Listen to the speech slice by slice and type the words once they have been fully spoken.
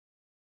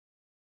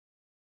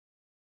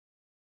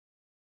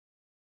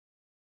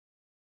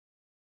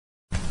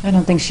I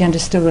don't think she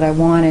understood what I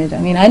wanted. I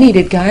mean, I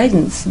needed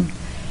guidance. And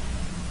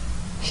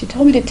she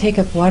told me to take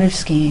up water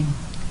skiing.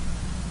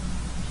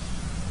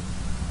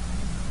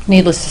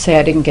 Needless to say,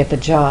 I didn't get the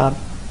job.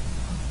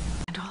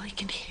 And all he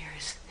can hear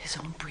is his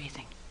own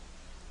breathing.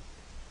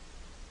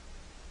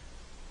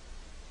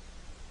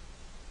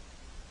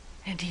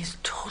 And he is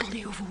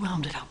totally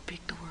overwhelmed at how big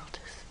the world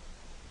is.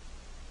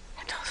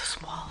 And how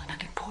small and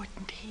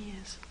unimportant he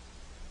is.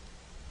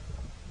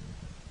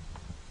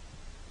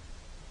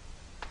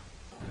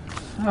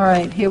 All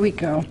right, here we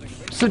go.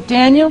 So,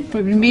 Daniel, we've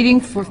been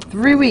meeting for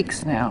 3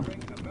 weeks now.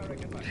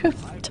 Phew,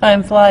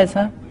 time flies,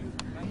 huh?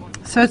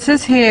 So it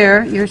says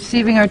here, you're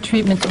receiving our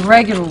treatment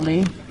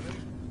regularly,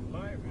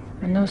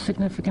 and no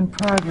significant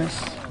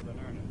progress.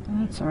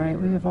 That's all right,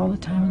 we have all the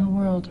time in the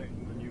world.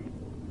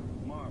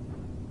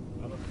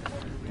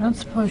 I don't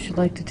suppose you'd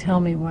like to tell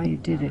me why you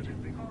did it.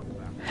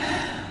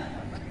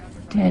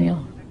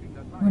 Daniel,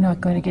 we're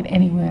not going to get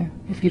anywhere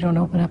if you don't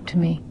open up to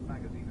me.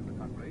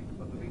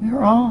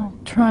 We're all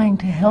trying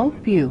to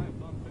help you.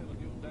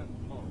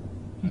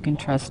 You can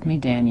trust me,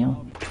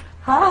 Daniel.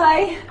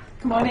 Hi.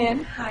 Come on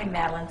in. Hi,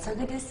 Madeline. So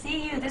good to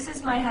see you. This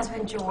is my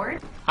husband,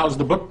 George. How's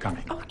the book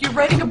coming? Oh, you're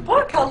writing a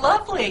book. How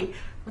lovely.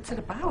 What's it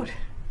about?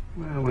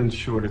 Well, in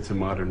short, it's a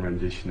modern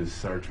rendition of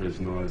Sartre's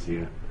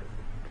Nausea.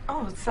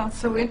 Oh, it sounds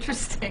so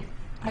interesting.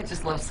 I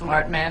just love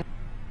smart men.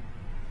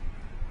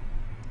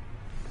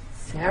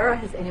 Sarah,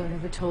 has anyone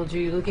ever told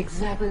you look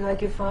exactly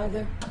like your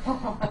father?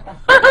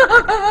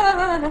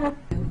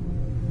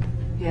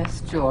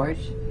 Yes,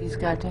 George. He's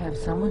got to have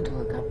someone to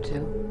look up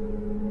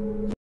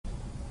to.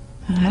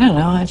 I don't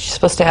know. Are you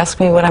supposed to ask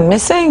me what I'm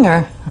missing,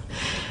 or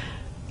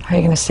are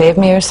you going to save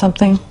me or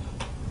something?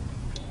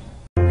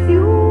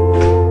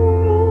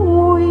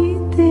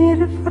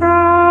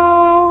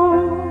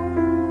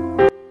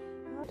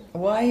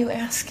 Why are you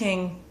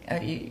asking?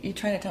 You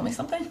trying to tell me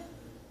something?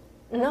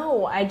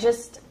 No, I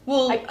just...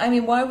 Well, I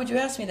mean, why would you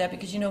ask me that?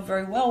 Because you know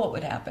very well what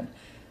would happen.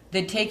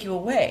 They'd take you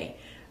away.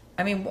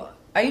 I mean,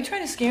 are you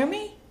trying to scare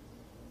me?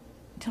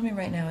 Tell me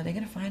right now, are they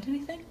going to find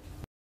anything?